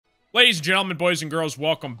Ladies and gentlemen, boys and girls,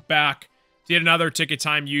 welcome back to yet another Ticket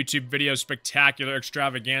Time YouTube video spectacular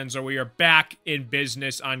extravaganza. We are back in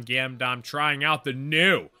business on Gamdom, trying out the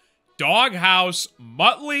new Doghouse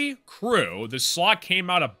Muttley crew. This slot came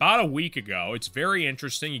out about a week ago. It's very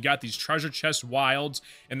interesting. You got these treasure chest wilds,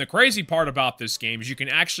 and the crazy part about this game is you can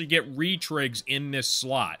actually get retrigs in this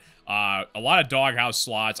slot. A lot of Doghouse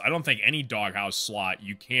slots. I don't think any Doghouse slot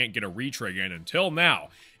you can't get a retrig in until now.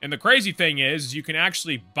 And the crazy thing is, you can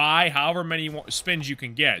actually buy however many spins you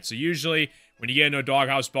can get. So usually, when you get into a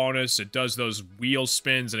Doghouse bonus, it does those wheel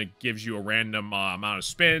spins and it gives you a random amount of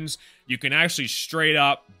spins. You can actually straight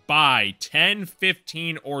up buy 10,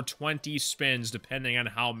 15, or 20 spins, depending on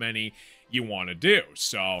how many you want to do.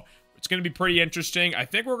 So it's going to be pretty interesting. I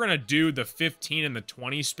think we're going to do the 15 and the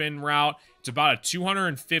 20 spin route. It's about a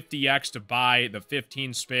 250x to buy the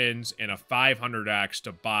 15 spins and a 500x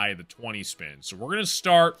to buy the 20 spins. So we're going to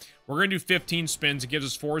start. We're going to do 15 spins. It gives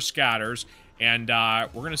us 4 scatters. And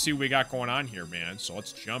we're going to see what we got going on here, man. So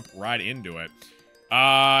let's jump right into it.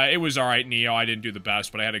 It was all right, Neo. I didn't do the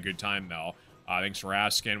best, but I had a good time, though. Thanks for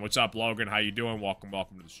asking. What's up, Logan? How you doing? Welcome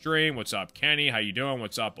to the stream. What's up, Kenny? How you doing?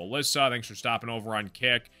 What's up, Alyssa? Thanks for stopping over on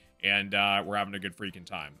Kick. And we're having a good freaking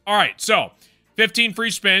time. All right, so 15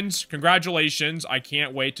 free spins. Congratulations. I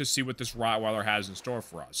can't wait to see what this Rottweiler has in store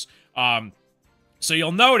for us. So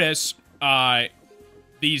you'll notice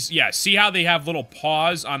see how they have little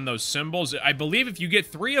paws on those symbols? I believe if you get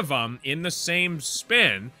 3 of them in the same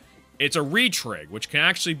spin, it's a retrig, which can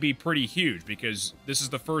actually be pretty huge because this is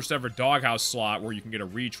the first ever Doghouse slot where you can get a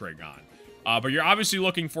retrig on. But you're obviously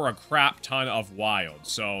looking for a crap ton of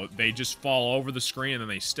wilds, so they just fall over the screen and then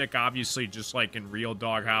they stick, obviously, just like in real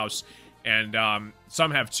Doghouse. And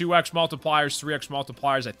some have 2x multipliers, 3x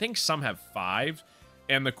multipliers. I think some have 5.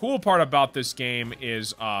 And the cool part about this game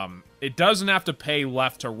is it doesn't have to pay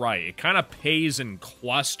left to right. It kind of pays in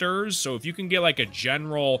clusters. So if you can get like a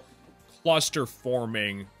general cluster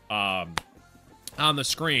forming on the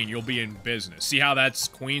screen, you'll be in business. See how that's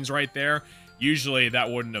queens right there? Usually that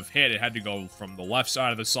wouldn't have hit. It had to go from the left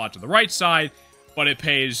side of the slot to the right side, but it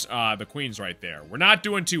pays the queens right there. We're not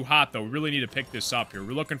doing too hot, though. We really need to pick this up here.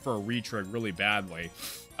 We're looking for a retrig really badly,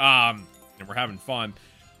 and we're having fun.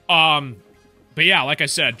 But yeah, like I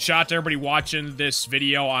said, shout out to everybody watching this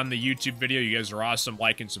video on the YouTube video. You guys are awesome.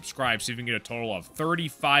 Like and subscribe. See if we can get a total of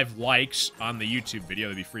 35 likes on the YouTube video.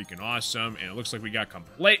 That'd be freaking awesome. And it looks like we got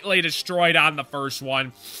completely destroyed on the first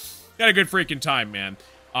one. Got a good freaking time, man.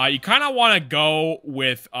 You kind of want to go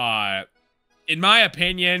with, in my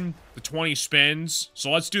opinion, the 20 spins.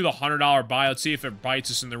 So let's do the $100 buy. Let's see if it bites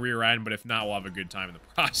us in the rear end. But if not, we'll have a good time in the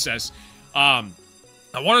process.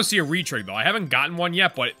 I want to see a retrig, though. I haven't gotten one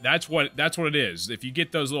yet, but that's what it is. If you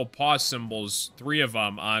get those little pause symbols, 3 of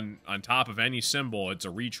them on top of any symbol, it's a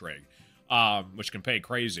retrig, which can pay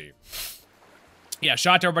crazy. Yeah,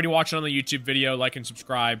 shout out to everybody watching on the YouTube video. Like and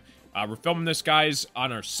subscribe. We're filming this, guys,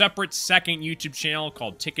 on our separate second YouTube channel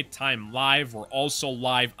called Ticket Time Live. We're also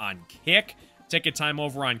live on Kick. Ticket Time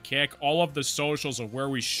over on Kick. All of the socials of where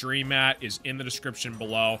we stream at is in the description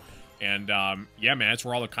below. And, yeah, man, that's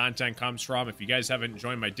where all the content comes from. If you guys haven't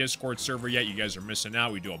joined my Discord server yet, you guys are missing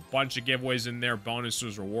out. We do a bunch of giveaways in there,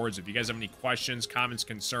 bonuses, rewards. If you guys have any questions, comments,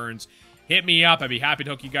 concerns, hit me up. I'd be happy to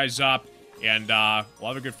hook you guys up. And, we'll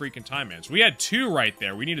have a good freaking time, man. So we had 2 right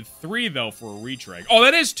there. We needed 3, though, for a retrig. Oh,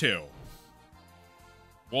 that is 2.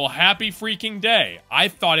 Well, happy freaking day. I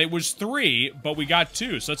thought it was 3, but we got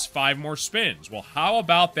 2, so that's 5 more spins. Well, how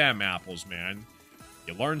about them apples, man?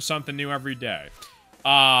 You learn something new every day.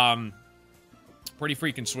 Pretty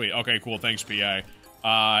freaking sweet. Okay, cool. Thanks, PA.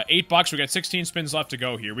 $8. We got 16 spins left to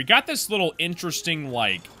go here. We got this little interesting,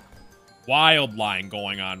 like, wild line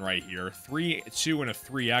going on right here. 3, 2, and a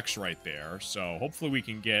 3x right there. So hopefully we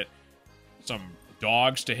can get some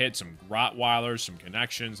dogs to hit, some Rottweilers, some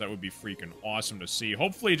connections. That would be freaking awesome to see.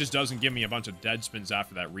 Hopefully it just doesn't give me a bunch of dead spins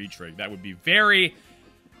after that retrig. That would be very,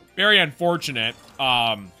 very unfortunate.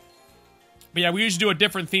 But yeah, we usually do a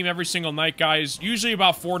different theme every single night, guys. Usually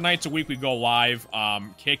about 4 nights a week we go live.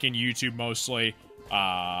 Kick and YouTube mostly.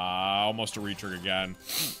 Almost a retrig again.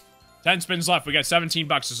 10 spins left. We got 17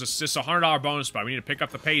 bucks. This is just a $100 bonus spot. We need to pick up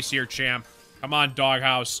the pace here, champ. Come on,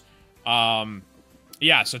 Doghouse.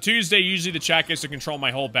 Yeah, so Tuesday, usually the chat gets to control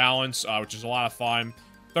my whole balance, which is a lot of fun.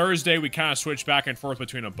 Thursday, we kind of switch back and forth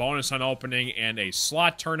between a bonus hunt opening and a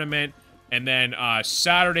slot tournament. And then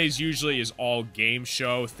Saturdays usually is all game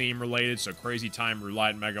show theme related, so Crazy Time,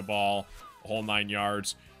 Roulette, Mega Ball, the whole 9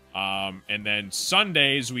 yards. And then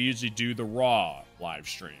Sundays, we usually do the Raw live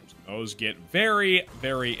streams. Those get very,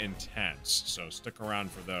 very intense, so stick around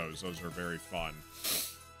for those. Those are very fun.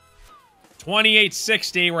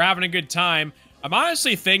 2860, we're having a good time. I'm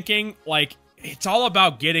honestly thinking, like, it's all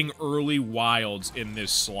about getting early wilds in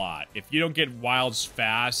this slot. If you don't get wilds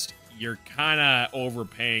fast, you're kind of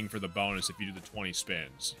overpaying for the bonus if you do the 20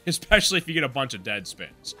 spins. Especially if you get a bunch of dead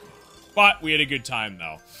spins. But we had a good time,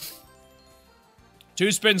 though.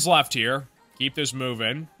 2 spins left here. Keep this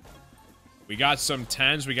moving. We got some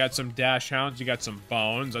 10s. We got some dash hounds. We got some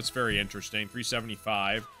bones. That's very interesting.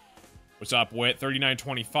 375. What's up, Wit?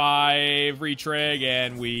 39.25 retrig,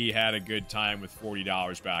 and we had a good time with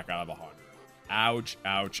 $40 back out of 100. Ouch,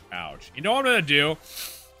 ouch, ouch. You know what I'm going to do?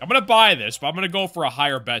 I'm going to buy this, but I'm going to go for a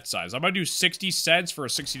higher bet size. I'm going to do 60 cents for a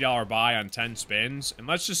 $60 buy on 10 spins, and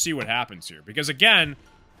let's just see what happens here. Because, again,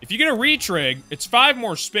 if you get a retrig, it's 5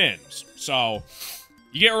 more spins. So,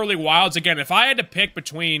 you get early wilds. Again, if I had to pick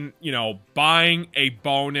between, you know, buying a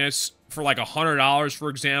bonus for like $100, for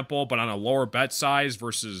example, but on a lower bet size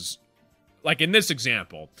versus... Like in this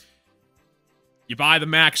example, you buy the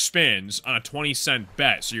max spins on a 20-cent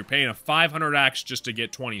bet, so you're paying a 500x just to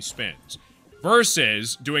get 20 spins.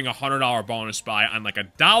 Versus doing a $100 bonus buy on like a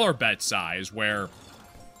dollar bet size, where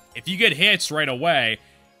if you get hits right away,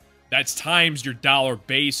 that's times your dollar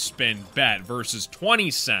base spin bet versus 20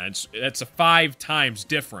 cents. That's a 5 times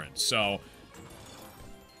difference. So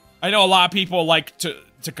I know a lot of people like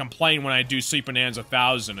to complain when I do Sleep Bonanza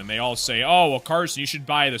 1000, and they all say, oh, well, Carson, you should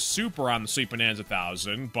buy the super on the Sleep Bonanza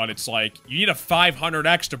 1000, but it's like, you need a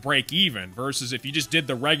 500x to break even, versus if you just did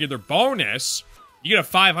the regular bonus, you get a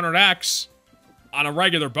 500x on a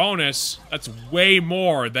regular bonus. That's way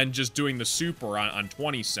more than just doing the super on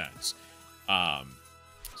 20 cents.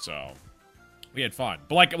 So, we had fun.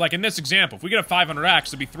 But like in this example, if we get a 500x,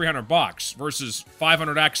 it'd be 300 bucks, versus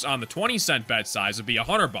 500x on the 20-cent bet size, it'd be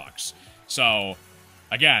 100 bucks. So...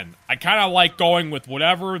 Again, I kind of like going with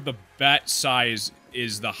whatever the bet size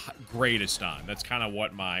is the greatest on. That's kind of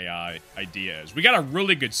what my idea is. We got a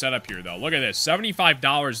really good setup here, though. Look at this.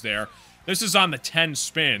 $75 there. This is on the 10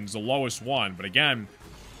 spins, the lowest one. But again,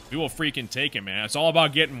 we will freaking take it, man. It's all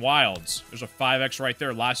about getting wilds. There's a 5x right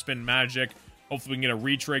there. Last spin magic. Hopefully we can get a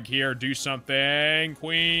retrig here. Do something.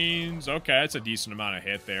 Queens. Okay, that's a decent amount of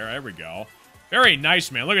hit there. There we go. Very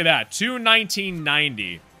nice, man. Look at that.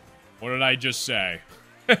 219.90. What did I just say?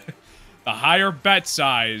 The higher bet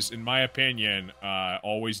size, in my opinion,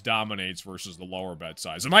 always dominates versus the lower bet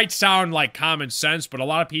size. It might sound like common sense, but a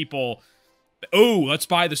lot of people, oh, let's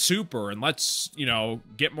buy the super and let's, you know,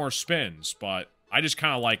 get more spins. But I just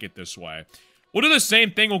kind of like it this way. We'll do the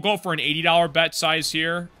same thing. We'll go for an $80 bet size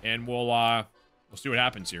here, and we'll see what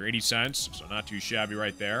happens here. 80 cents, so not too shabby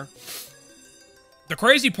right there. The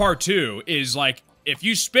crazy part, too, is, like, if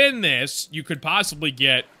you spin this, you could possibly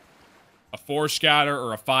get a 4 scatter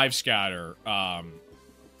or a 5 scatter.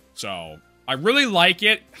 So I really like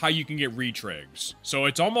it how you can get retrigs. So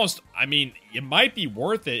it's almost, I mean, it might be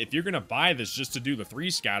worth it if you're going to buy this just to do the 3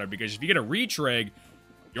 scatter, because if you get a retrig,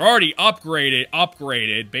 you're already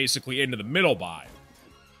upgraded basically into the middle buy.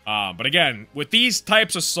 But again, with these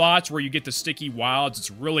types of slots where you get the sticky wilds, it's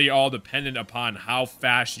really all dependent upon how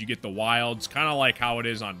fast you get the wilds, kind of like how it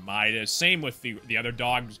is on Midas. Same with the other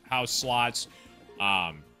doghouse slots.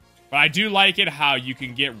 But I do like it how you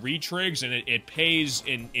can get retrigs, and it pays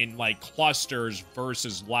in like clusters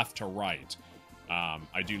versus left to right.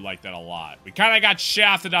 I do like that a lot. We kind of got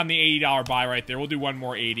shafted on the $80 buy right there. We'll do one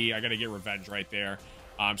more 80. I got to get revenge right there.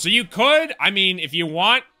 So you could, I mean, if you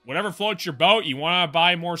want, whatever floats your boat, you want to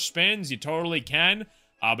buy more spins, you totally can.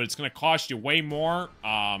 But it's going to cost you way more.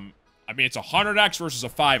 I mean, it's a 100x versus a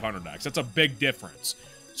 500x. That's a big difference.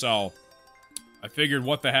 So I figured,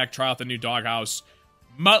 what the heck, try out the new doghouse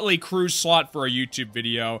Muttley cruise slot for a YouTube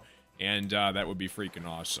video, and that would be freaking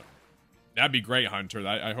awesome. That'd be great, Hunter.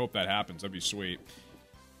 I hope that happens. That'd be sweet.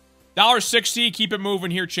 $1.60. Keep it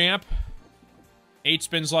moving here, champ. 8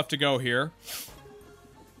 spins left to go here.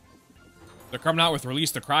 They're coming out with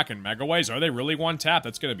Release the Kraken Megaways. Are they really one tap?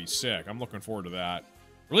 That's going to be sick. I'm looking forward to that.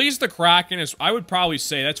 Release the Kraken is, I would probably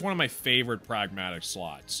say, that's one of my favorite pragmatic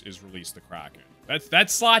slots, is Release the Kraken.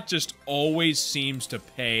 That slot just always seems to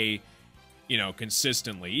pay, you know,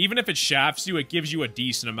 consistently. Even if it shafts you, it gives you a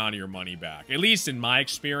decent amount of your money back. At least in my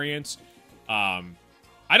experience.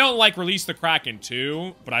 I don't like Release the Kraken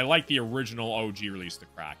 2, but I like the original OG Release the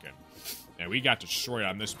Kraken. And we got destroyed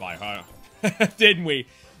on this buy, huh? Didn't we?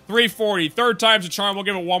 340. Third time's a charm. We'll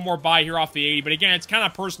give it one more buy here off the 80. But again, it's kind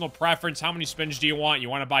of personal preference. How many spins do you want? You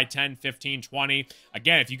want to buy 10, 15, 20.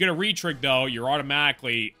 Again, if you get a retrig, though, you're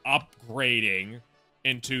automatically upgrading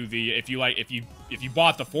into the, if you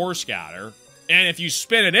bought the 4 scatter. And if you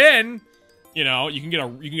spin it in, you know, you can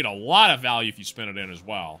get a lot of value if you spin it in as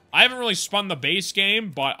well. I haven't really spun the base game,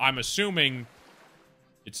 but I'm assuming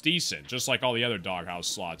it's decent, just like all the other doghouse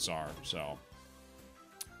slots are. So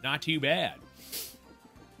Not too bad.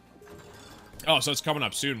 Oh, so it's coming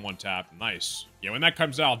up soon, One Tap. Nice. Yeah, when that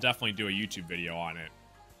comes out, I'll definitely do a YouTube video on it.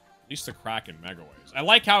 At least the Kraken Mega Waves. I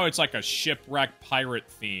like how it's like a shipwreck pirate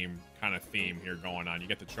kind of theme here going on. You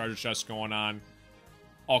get the treasure chest going on.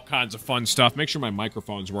 All kinds of fun stuff. Make sure my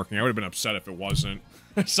microphone's working. I would have been upset if it wasn't.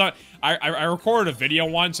 So I recorded a video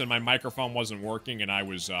once and my microphone wasn't working and I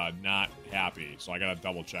was not happy. So I gotta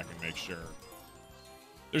double check and make sure.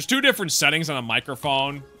 There's 2 different settings on a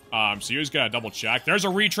microphone. So you just gotta double check. There's a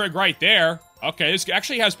retrig right there. Okay, this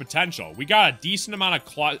actually has potential. We got a decent amount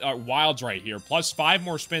of wilds right here, plus 5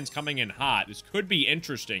 more spins coming in hot. This could be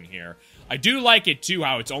interesting here. I do like it too,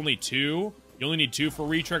 how it's only 2. You only need 2 for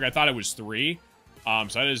retrig. I thought it was 3. So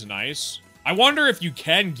that is nice. I wonder if you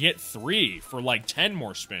can get 3 for like 10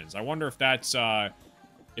 more spins. I wonder if that's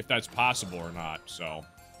possible or not. So,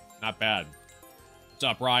 not bad. What's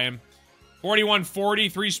up, Ryan? 4140,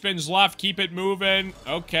 3 spins left. Keep it moving.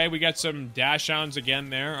 Okay, we got some dash downs again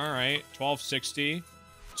there. All right, 1260.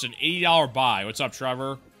 It's an $80 buy. What's up,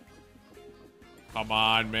 Trevor? Come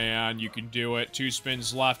on, man. You can do it. 2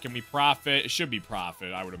 spins left. Can we profit? It should be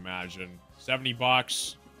profit, I would imagine. 70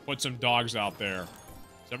 bucks. Put some dogs out there.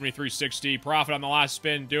 73.60. Profit on the last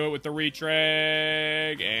spin. Do it with the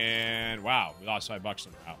retrig. And wow, we lost $5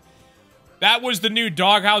 somehow. That was the new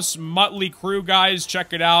Doghouse Muttley crew, guys.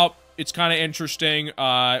 Check it out. It's kind of interesting.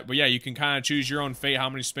 But yeah, you can kind of choose your own fate, how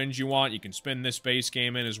many spins you want. You can spin this base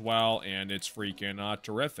game in as well, and it's freaking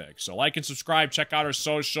terrific. So like and subscribe. Check out our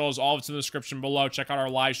socials. All of it's in the description below. Check out our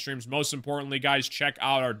live streams. Most importantly, guys, check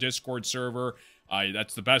out our Discord server.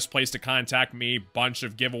 That's the best place to contact me. Bunch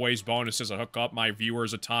of giveaways, bonuses. I hook up my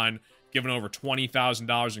viewers a ton. Giving over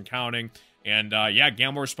 $20,000 and counting. And yeah,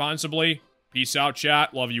 gamble responsibly. Peace out,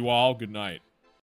 chat. Love you all. Good night.